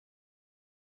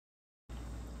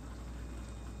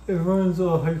Everyone's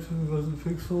all hyped about the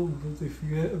Pixel, but they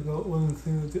forget about one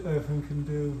thing that the iPhone can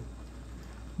do.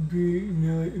 Be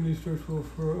nearly indestructible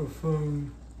for a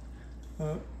phone.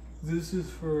 This is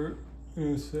for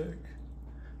in a sec.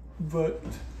 But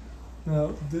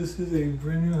now this is a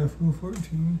brand new iPhone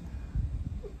 14,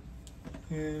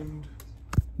 and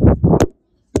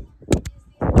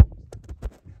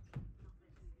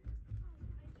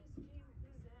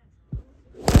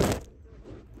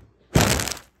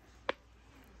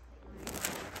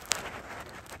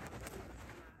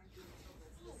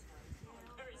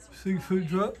six-foot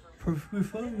drop, perfectly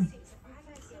fine.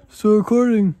 Still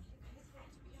recording.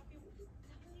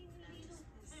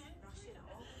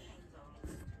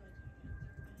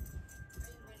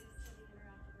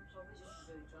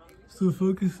 Still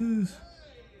focuses.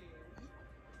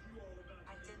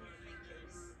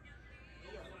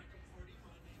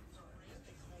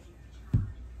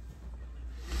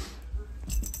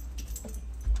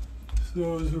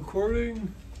 So it's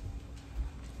recording.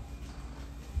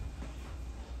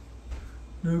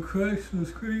 No cracks, no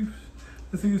scrapes.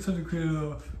 I think it's time to clean it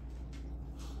off.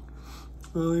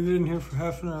 We'll leave it in here for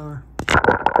half an hour.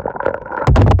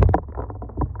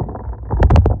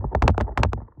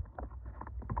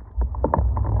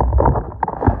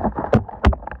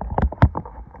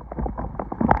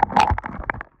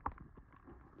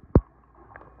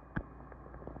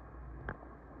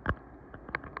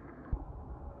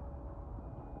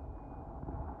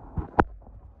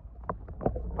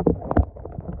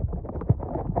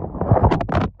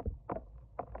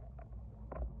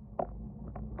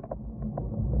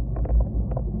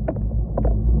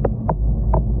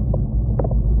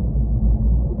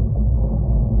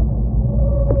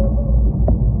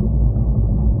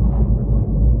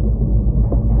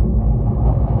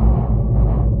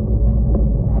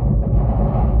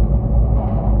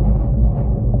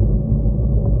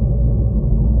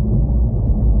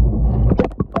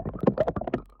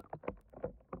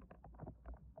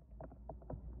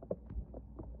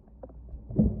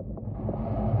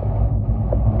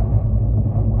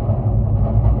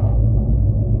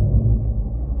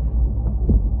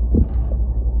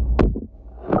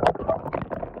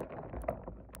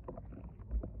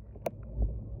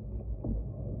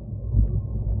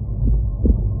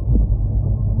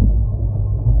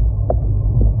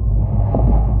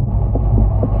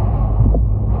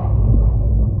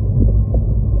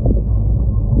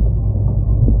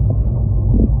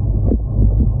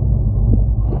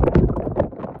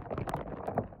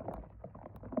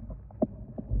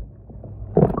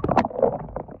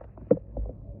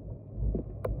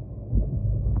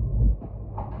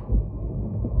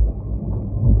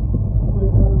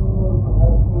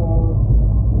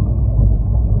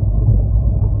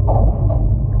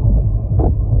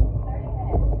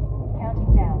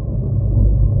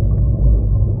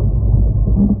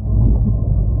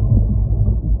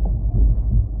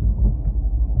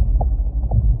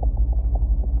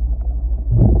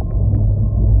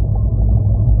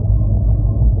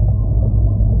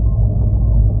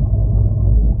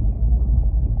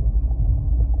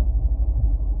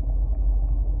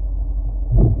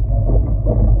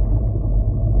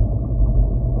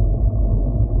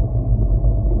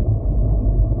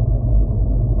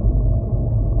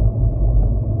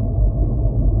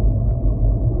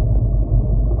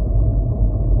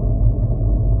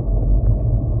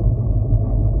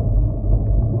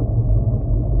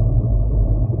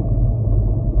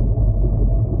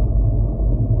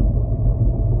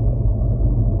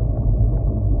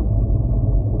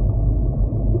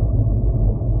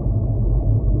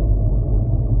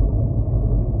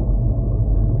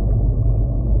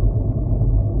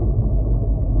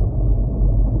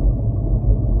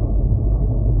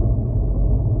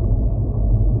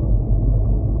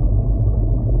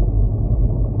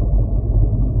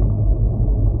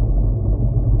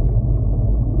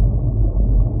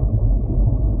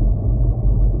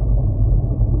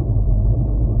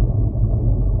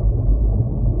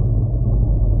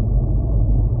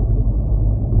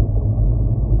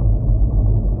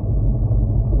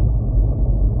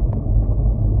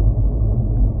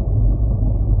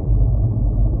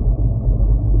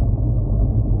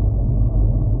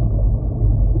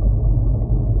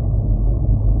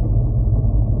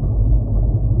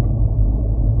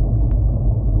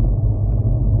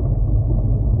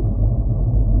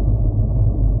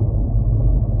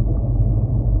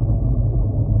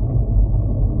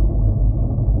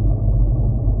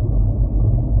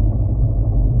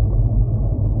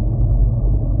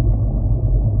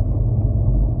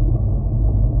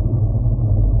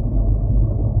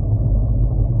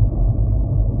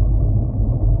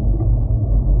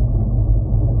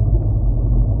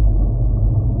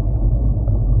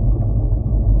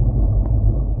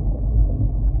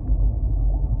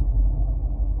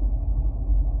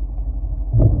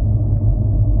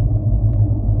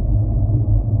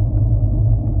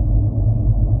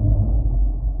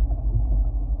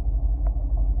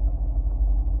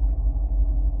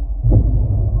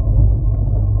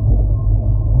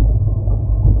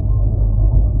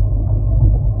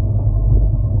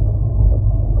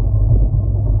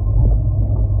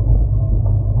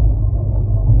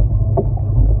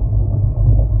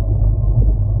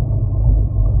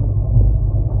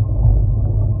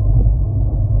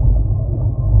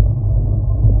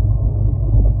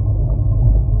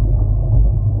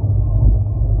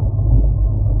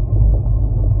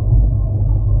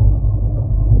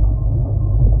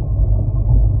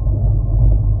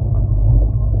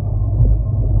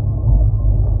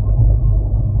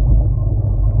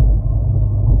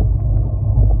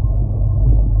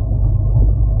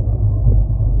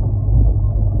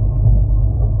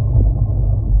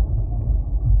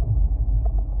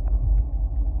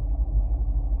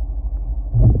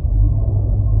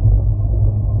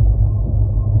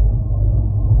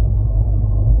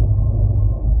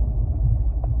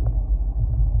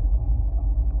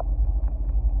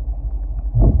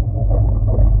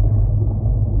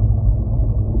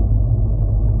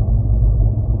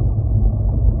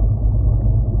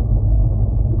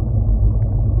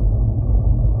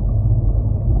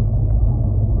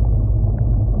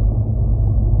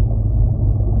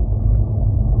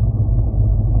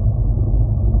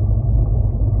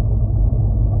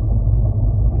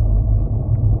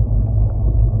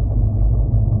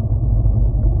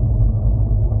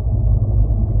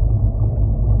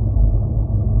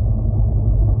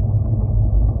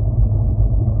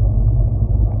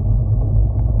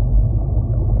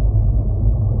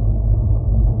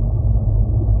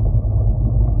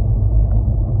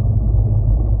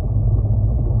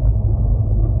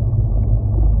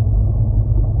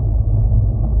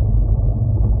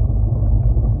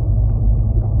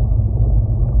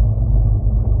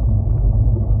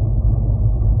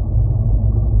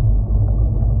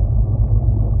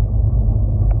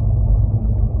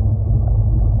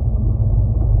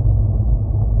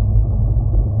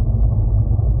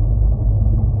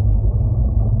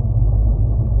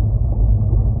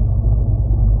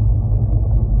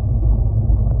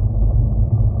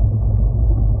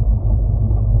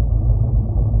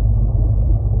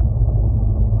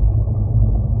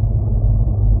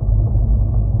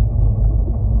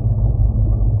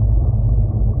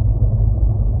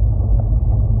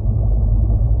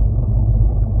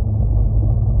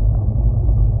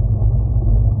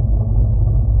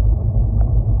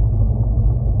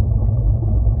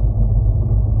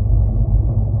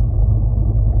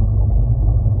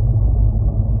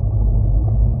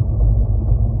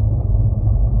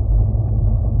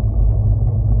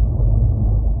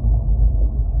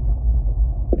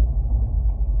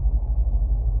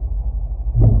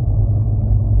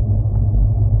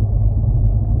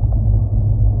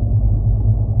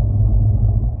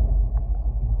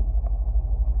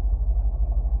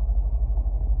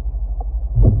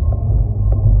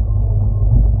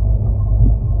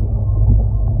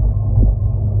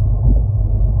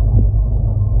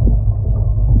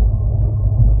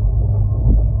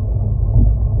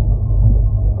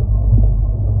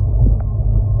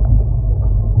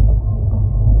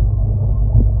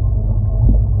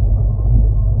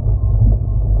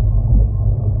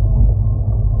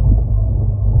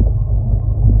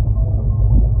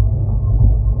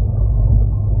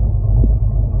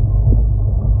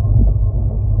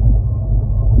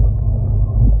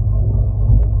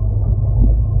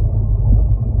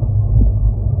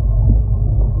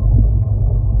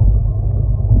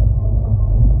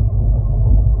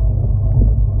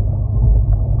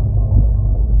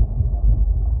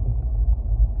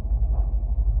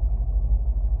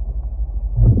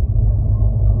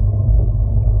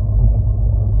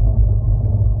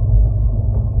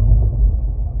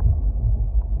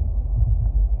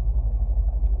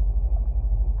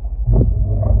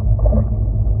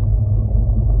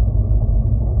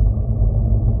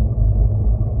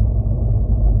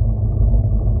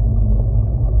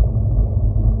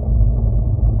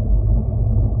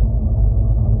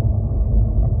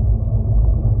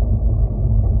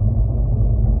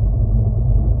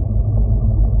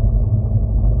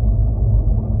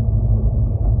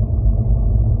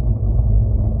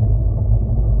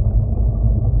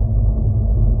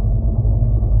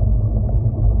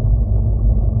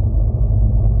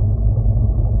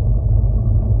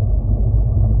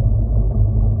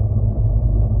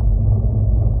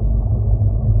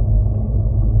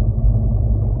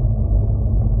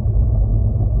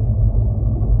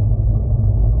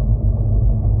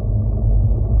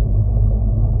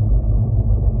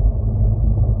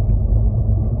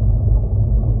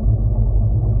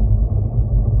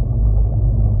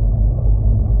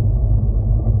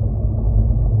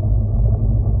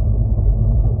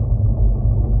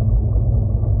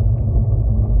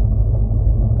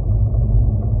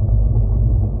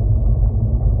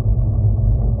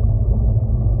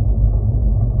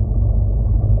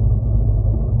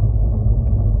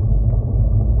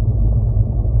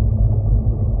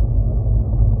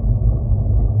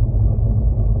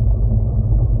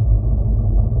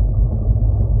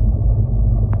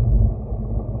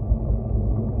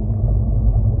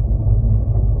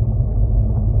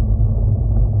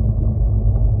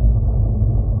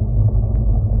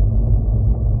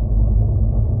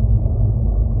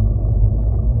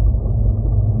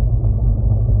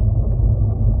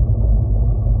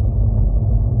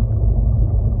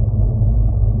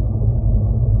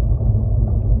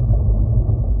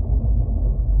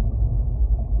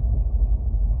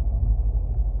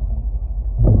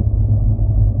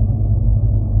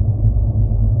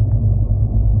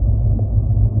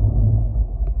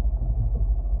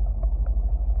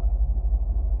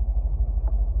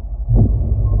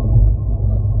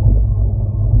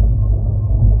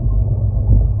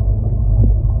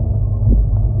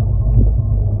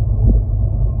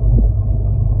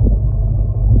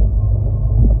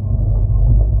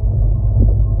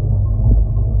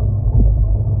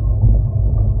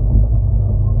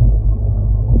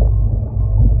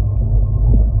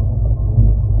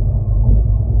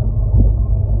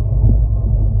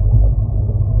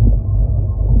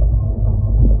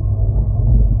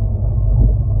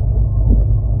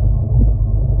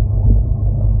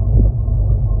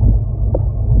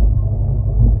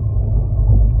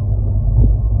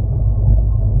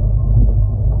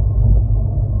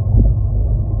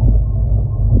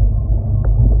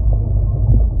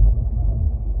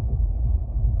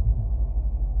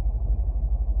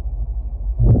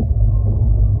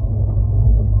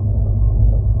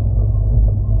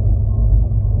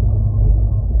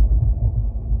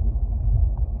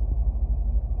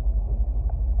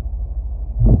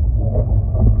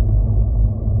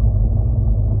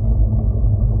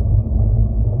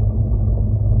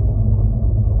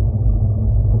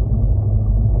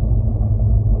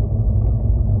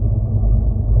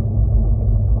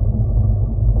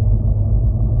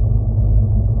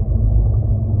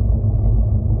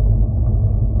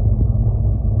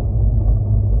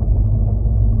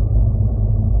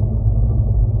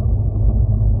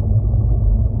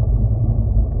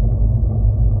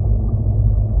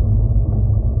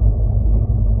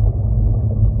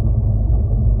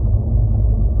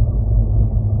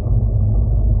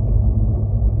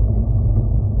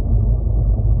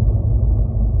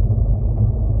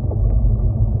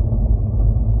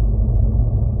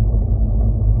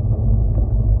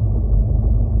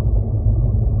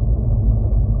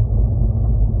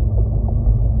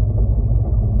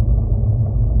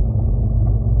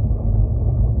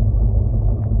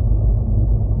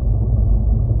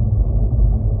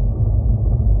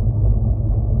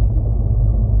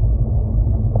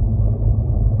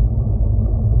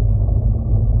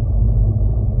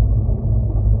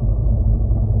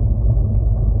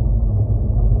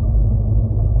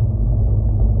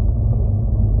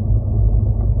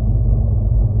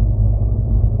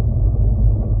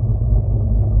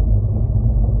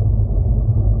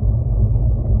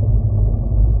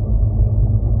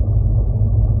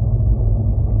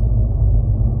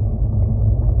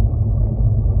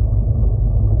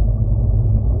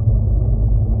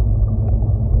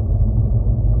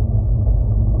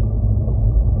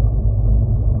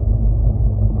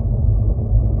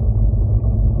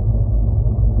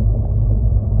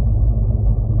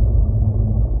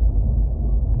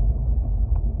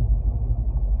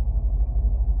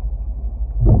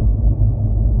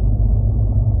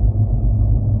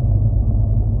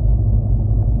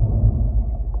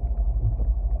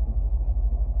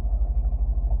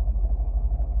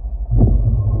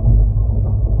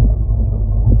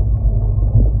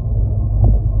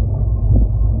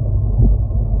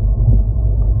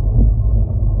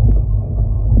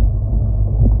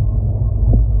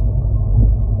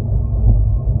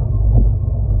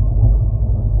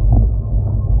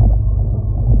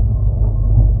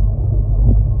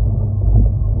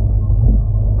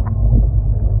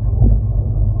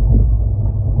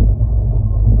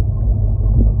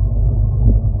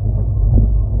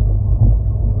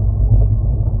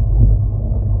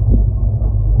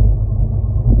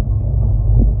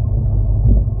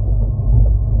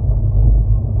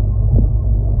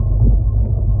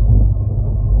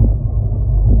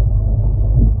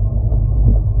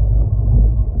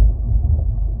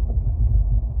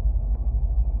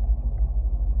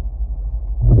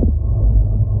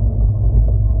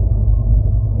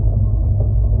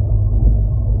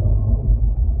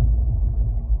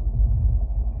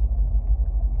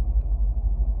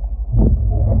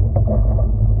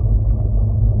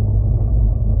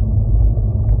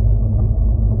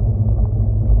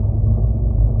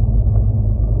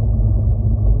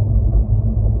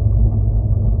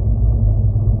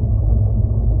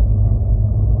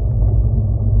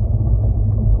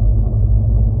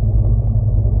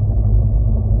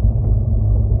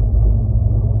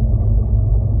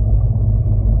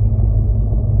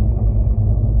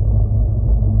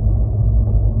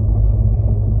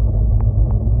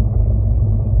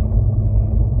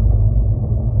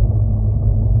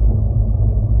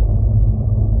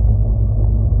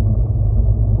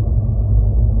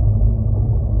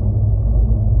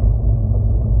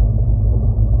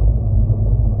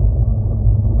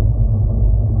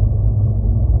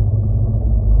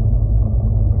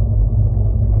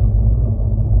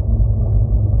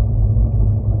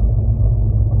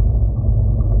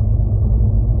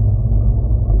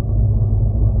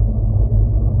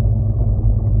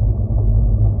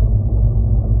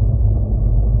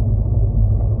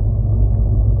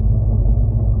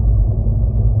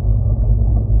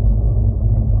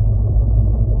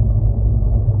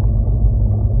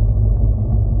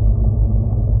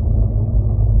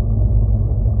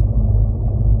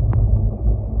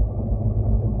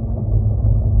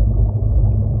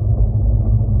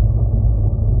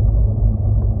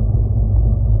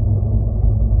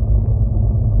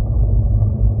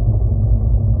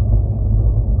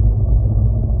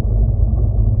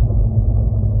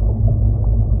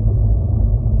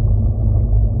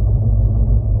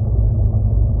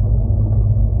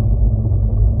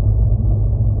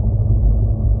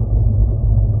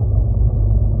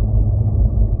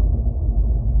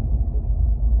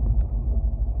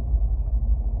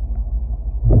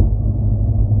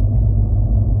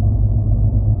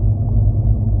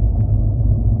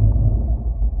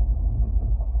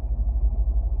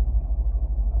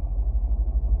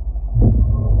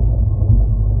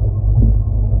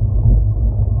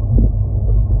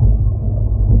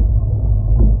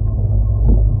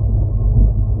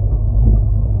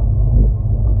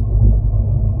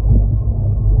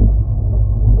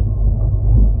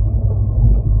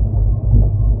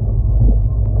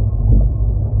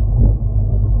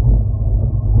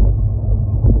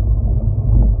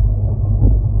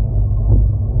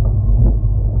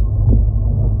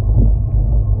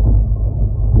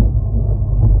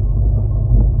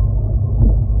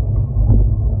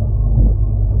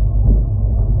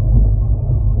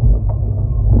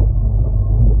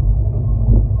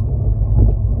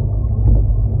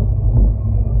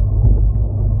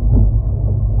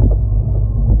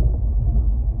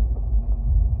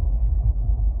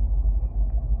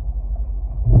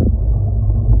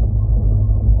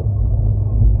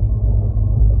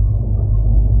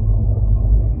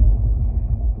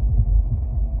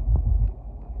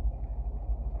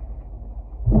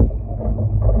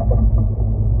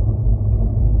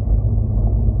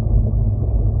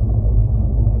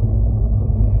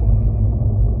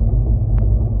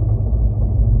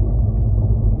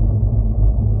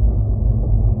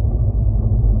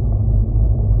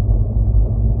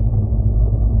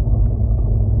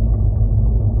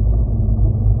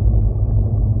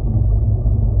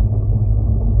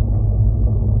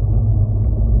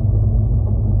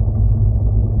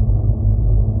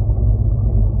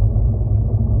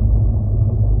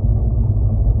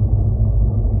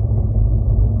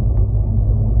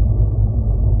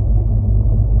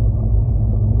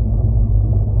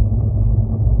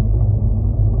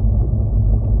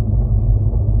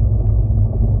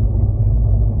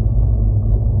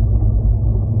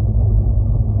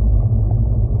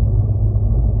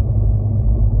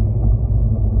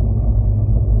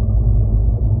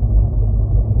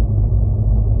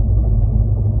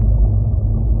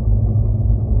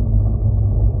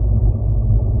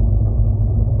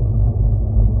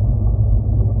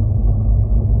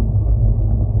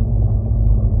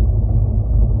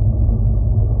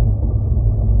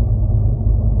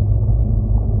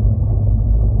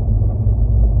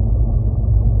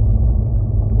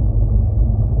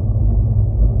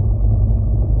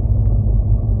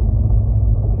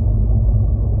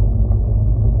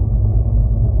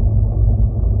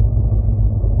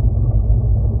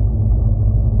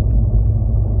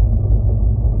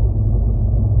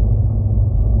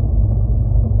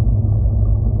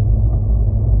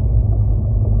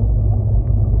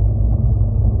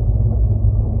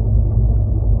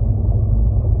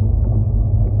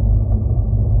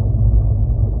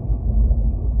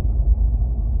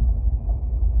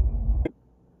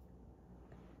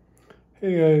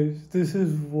 Hey guys, this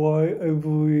is why I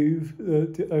believe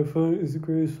that the iPhone is the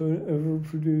greatest phone ever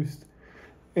produced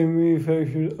and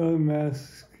manufactured on a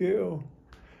mass scale.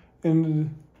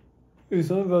 And it's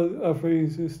not about the operating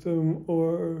system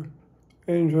or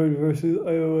Android versus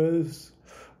iOS,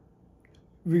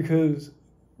 because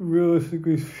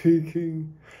realistically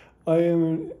speaking, I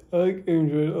like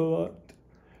Android a lot.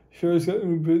 Sure, it's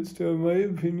gotten a bit stale in my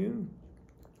opinion,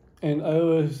 and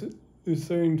iOS is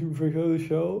starting to break out of the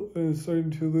shell and is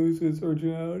starting to lose its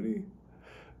originality.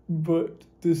 But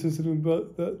this isn't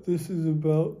about that. This is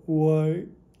about why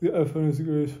the iPhone is the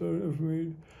greatest phone ever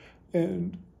made,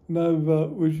 and not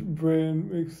about which brand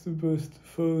makes the best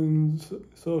phones,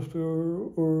 software,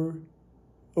 or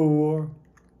a war.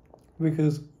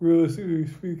 Because realistically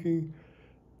speaking,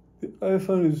 the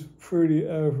iPhone is pretty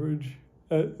average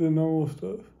at the normal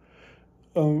stuff.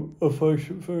 A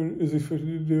flagship phone is expected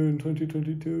to do in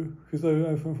 2022 because I have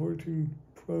an iPhone 14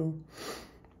 Pro.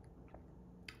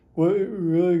 What it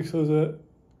really excels at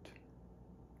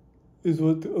is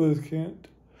what the others can't.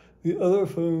 The other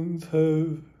phones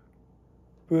have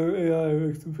better AI,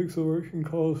 like the Pixel working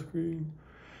call screen,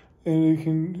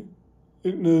 and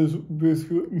it knows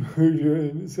basically what mood you're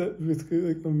in. It's got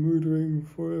basically like a mood ring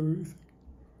for everything.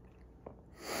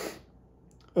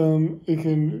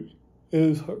 It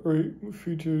has heart rate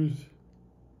features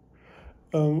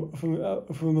from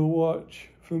the watch,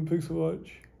 from the Pixel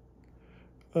Watch.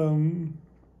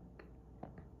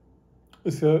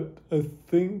 It's got, I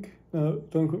think, now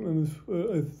don't quote me on this,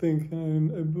 but I think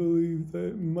and I believe that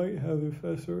it might have a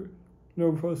faster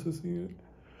neural processing unit.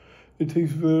 It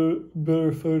takes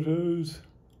better photos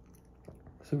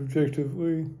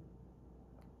subjectively.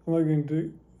 I'm not going to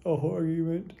take a whole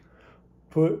argument,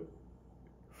 but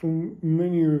from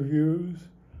many reviews,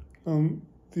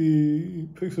 the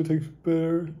Pixel takes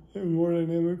better and more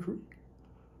dynamic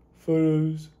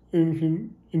photos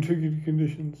in tricky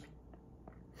conditions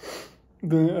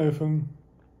than the iPhone.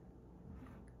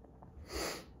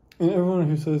 And everyone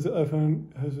who says the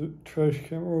iPhone has a trash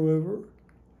camera or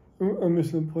whatever are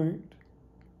missing the point.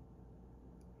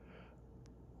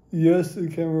 Yes, the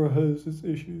camera has its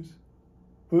issues,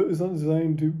 but it's not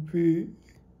designed to be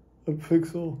a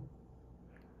Pixel.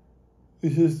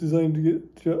 It's just designed to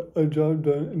get a job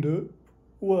done and do it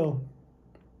well.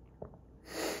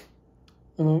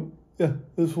 Yeah,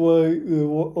 that's why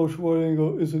the ultra wide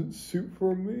angle isn't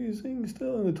super amazing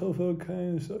still, and the telephoto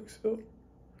kind of sucks still.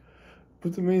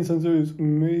 But the main sensor is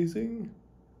amazing.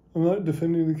 I'm not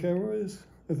defending the cameras.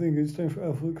 I think it's time for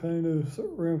Apple to kind of start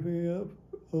ramping it up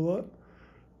a lot.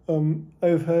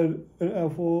 I've had an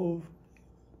Apple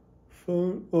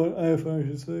phone, or an iPhone I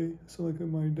should say, I sound like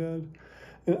my dad,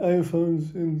 an iPhone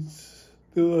since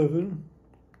the 11.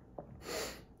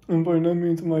 And by no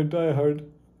means am I diehard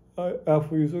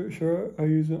Apple user. Sure, I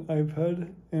use an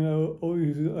iPad, and I'll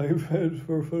always use an iPad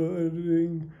for photo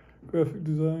editing, graphic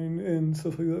design, and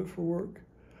stuff like that for work.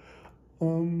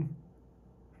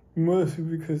 Mostly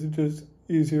because it's just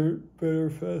easier,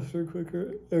 better, faster,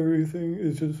 quicker. Everything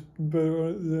is just better on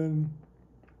it than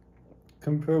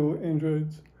comparable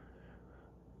Androids.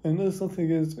 And that's nothing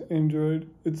against Android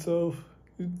itself.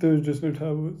 There's just no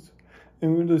tablets.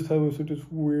 And Windows tablets are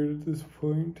just weird at this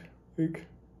point. Like,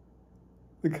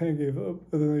 they kind of gave up,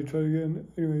 and then they tried again.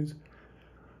 Anyways,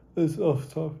 that's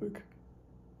off topic.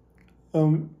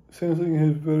 Samsung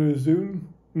has better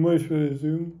zoom, much better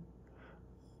zoom,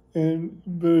 and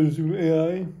better zoom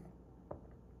AI,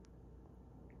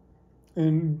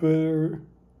 and better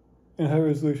and high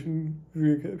resolution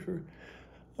video capture.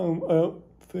 I don't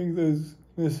think that's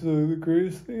necessarily the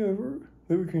greatest thing ever,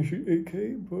 that we can shoot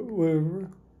 8K, but whatever.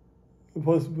 A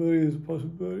possibility is a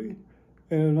possibility,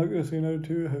 and I'm not going to say no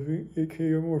to having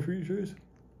 8K or more features.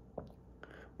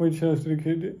 My channel is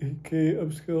dedicated to 8K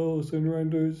upscales and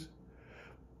renders,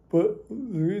 but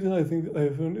the reason I think the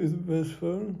iPhone is the best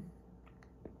phone,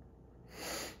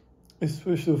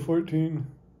 especially the 14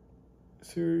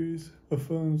 series of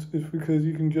phones, is because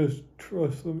you can just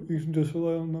trust them, you can just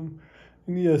rely on them.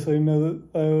 And yes, I know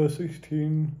that iOS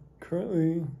 16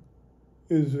 currently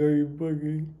is very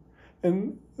buggy,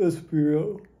 and let's be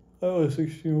real, iOS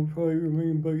 16 will probably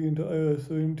remain buggy until iOS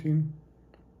 17.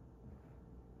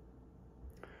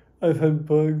 I've had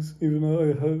bugs, even though I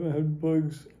haven't had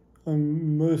bugs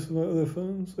on most of my other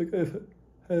phones. Like, I've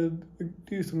had a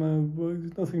decent amount of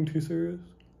bugs, nothing too serious.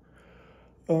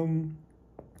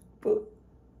 But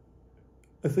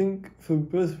I think for the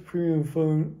best premium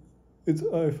phone, it's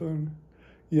iPhone.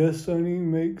 Yes, Sony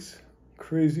makes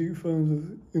crazy phones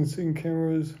with insane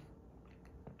cameras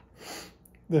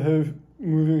that have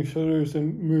moving shutters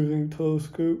and moving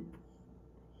telescope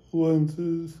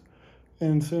lenses,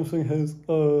 and Samsung has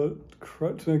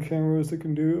crap ton of cameras that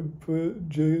can do a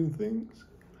bajillion things,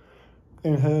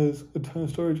 and has a ton of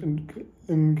storage and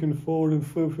can fold and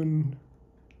flip and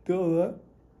do all that.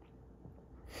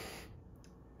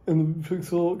 And the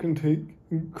Pixel can take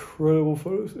incredible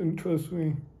photos, and trust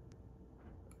me,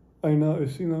 I know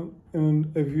I've seen them,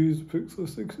 and I've used Pixel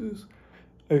 6s,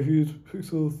 I've used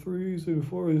Pixel 3s and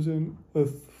 4s and a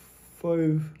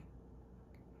 5,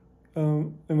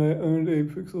 and I owned a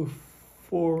Pixel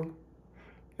 4,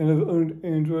 and I've owned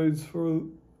Androids for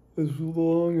as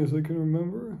long as I can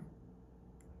remember.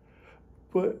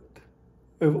 But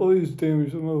I've always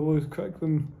damaged them, I've always cracked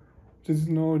them, just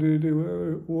no idea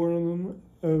where I worn on them,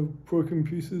 I've broken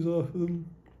pieces off of them.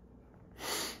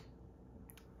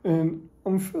 And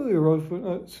I'm fairly rough, but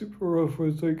not super rough where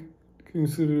it's like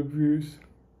considered abuse.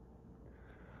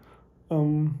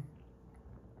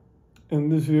 And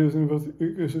this video isn't about the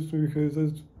ecosystem because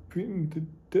that's beaten to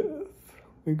death.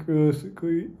 Like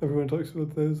realistically, everyone talks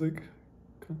about that as like,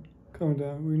 calm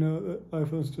down, we know that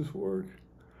iPhones just work.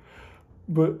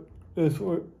 But that's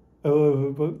what I love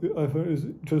about the iPhone is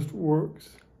it just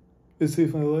works. It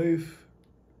saved my life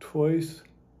twice.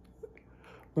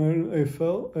 When I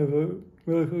fell, I have a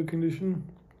medical condition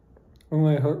where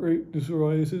my heart rate just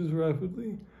rises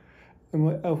rapidly, and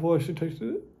my Apple Watch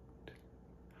detected it,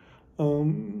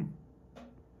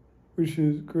 which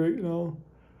is great and all.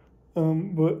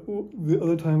 But the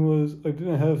other time was I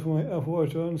didn't have my Apple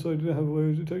Watch on, so I didn't have a way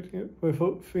of detecting it. But I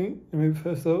felt faint, and I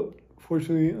passed out,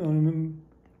 fortunately, on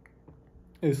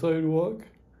a sidewalk,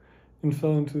 and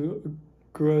fell into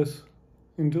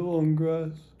long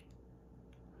grass.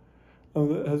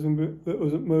 That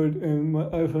wasn't mowed, and my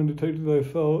iPhone detected that I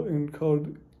fell and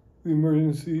called the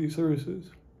emergency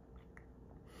services.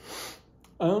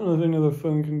 I don't know if any other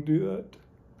phone can do that.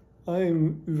 I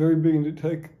am very big into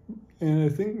tech, and I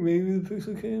think maybe the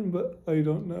Pixel can, but I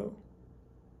don't know.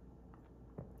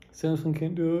 Samsung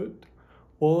can't do it.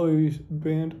 Huawei's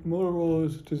banned. Motorola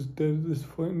is just dead at this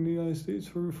point in the United States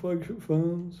for flagship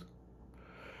phones.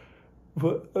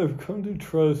 But I've come to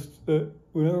trust that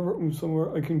whenever I'm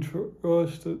somewhere, I can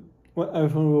trust that my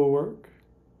iPhone will work.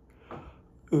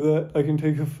 That I can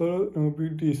take a photo and it'll be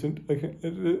decent. I can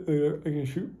edit it later. I can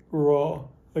shoot raw.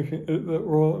 I can edit that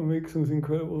raw and make something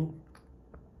incredible.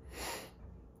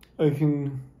 I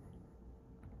can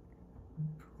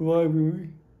live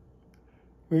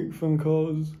make phone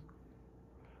calls.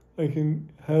 I can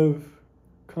have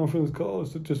conference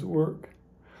calls that just work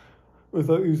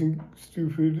without using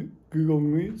stupid Google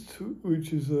Meets,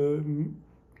 which is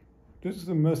just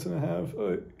a mess and a half.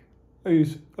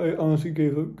 I honestly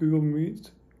gave up Google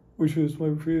Meets, which was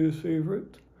my previous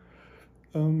favorite.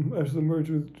 After the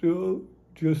merger with Duo,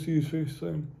 just use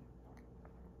FaceTime.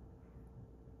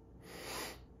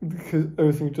 Because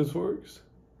everything just works.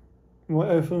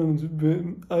 I've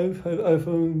had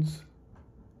iPhones,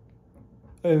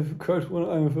 I've cracked one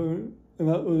iPhone, and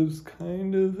that was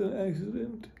kind of an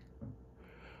accident.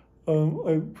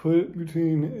 I put it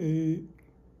between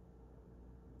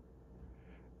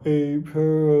a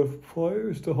pair of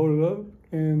pliers to hold it up,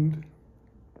 and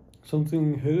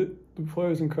something hit it, the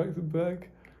pliers, and cracked the back.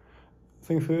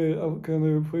 Thankfully, I kind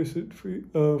of replaced it for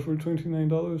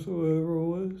 $29 or whatever it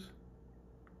was.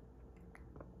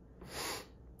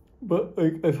 But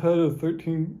I've had a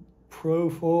 13 Pro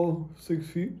fall 6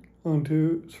 feet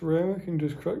onto ceramic and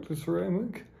just cracked the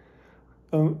ceramic.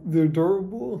 They're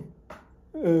durable.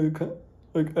 I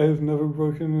have never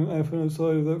broken an iPhone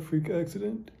outside of that freak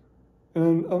accident.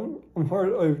 And I'm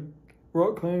hard. I've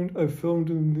rock climbed. I've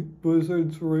filmed in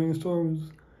blizzards,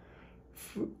 rainstorms.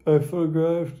 I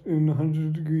photographed in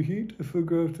 100-degree heat. I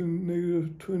photographed in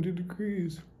negative 20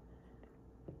 degrees.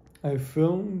 I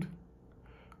filmed.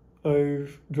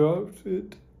 I've dropped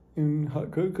it in hot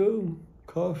cocoa,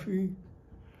 coffee,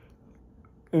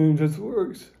 and it just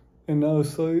works. And now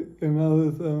with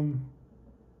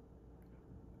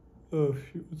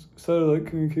satellite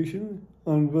communication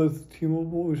on both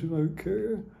T-Mobile, which is my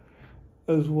carrier,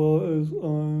 as well as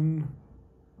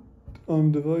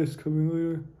on device coming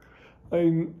later,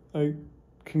 I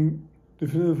can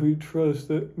definitively trust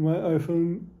that my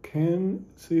iPhone can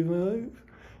save my life,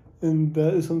 and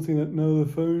that is something that no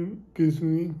other phone gives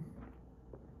me.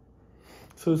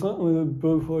 So it's not only the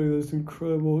build quality that's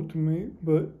incredible to me,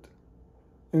 but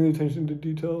in the attention to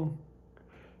detail.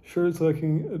 Sure, it's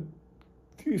lacking a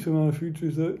decent amount of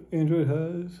features that Android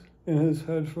has and has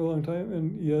had for a long time,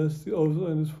 and yes, the always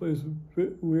on display is a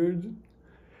bit weird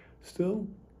still,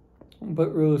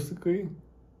 but realistically,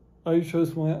 I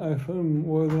trust my iPhone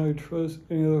more than I trust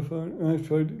any other phone, and I've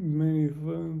tried many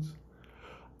phones.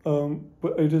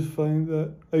 But I just find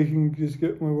that I can just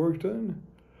get my work done,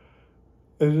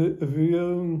 edit a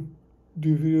video,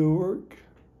 do video work.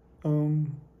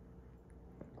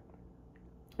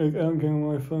 Like I don't get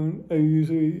on my phone. I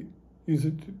usually use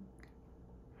it to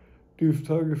do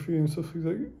photography and stuff like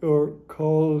that, or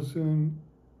calls and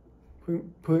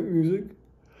play music.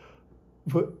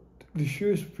 But the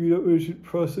sheer speed at which it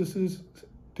processes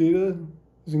data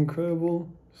is incredible.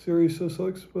 Siri still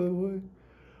sucks, by the way.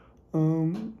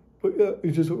 But yeah,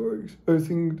 it just works.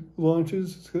 Everything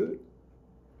launches.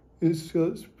 It's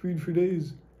got speed for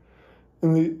days,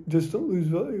 and they just don't lose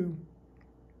value.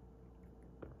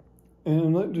 And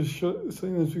I'm not just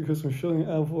saying this because I'm showing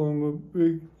Apple. I'm a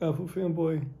big Apple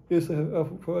fanboy. Yes, I have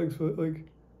Apple products, but like,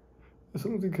 if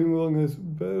something came along that's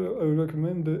better, I would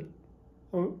recommend it.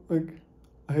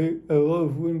 I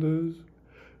love Windows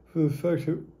for the fact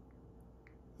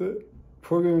that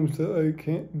programs that I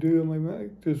can't do on my Mac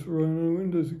just run on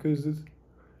Windows because it's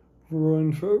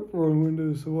run on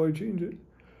Windows, so why change it?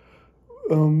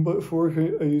 But for work,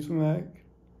 I use Mac.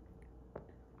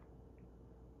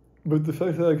 But the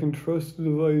fact that I can trust the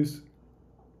device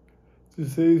to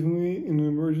save me in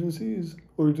emergencies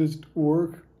or just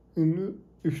work in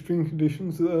extreme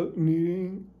conditions without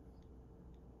needing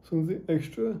something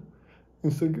extra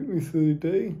and still get me through the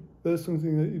day, that's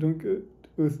something that you don't get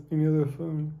with any other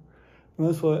phone. And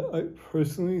that's why I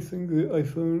personally think the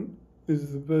iPhone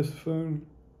is the best phone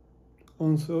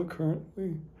on sale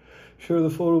currently. Sure, the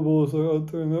foldables are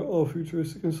out there and they're all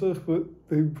futuristic and stuff, but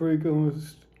they break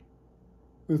almost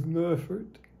with no effort.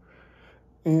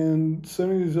 And some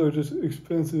of these are just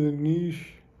expensive and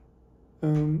niche.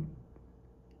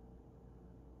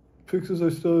 Pixels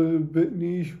are still a bit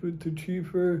niche, but they're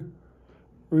cheaper.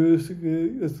 Realistically,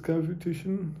 that's the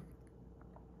competition.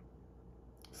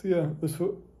 So yeah,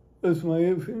 that's my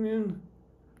opinion.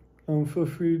 Feel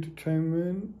free to chime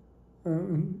in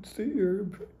and state your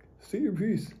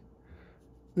piece.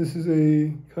 This is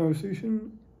a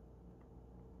conversation.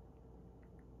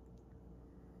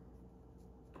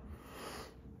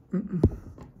 Mm-mm.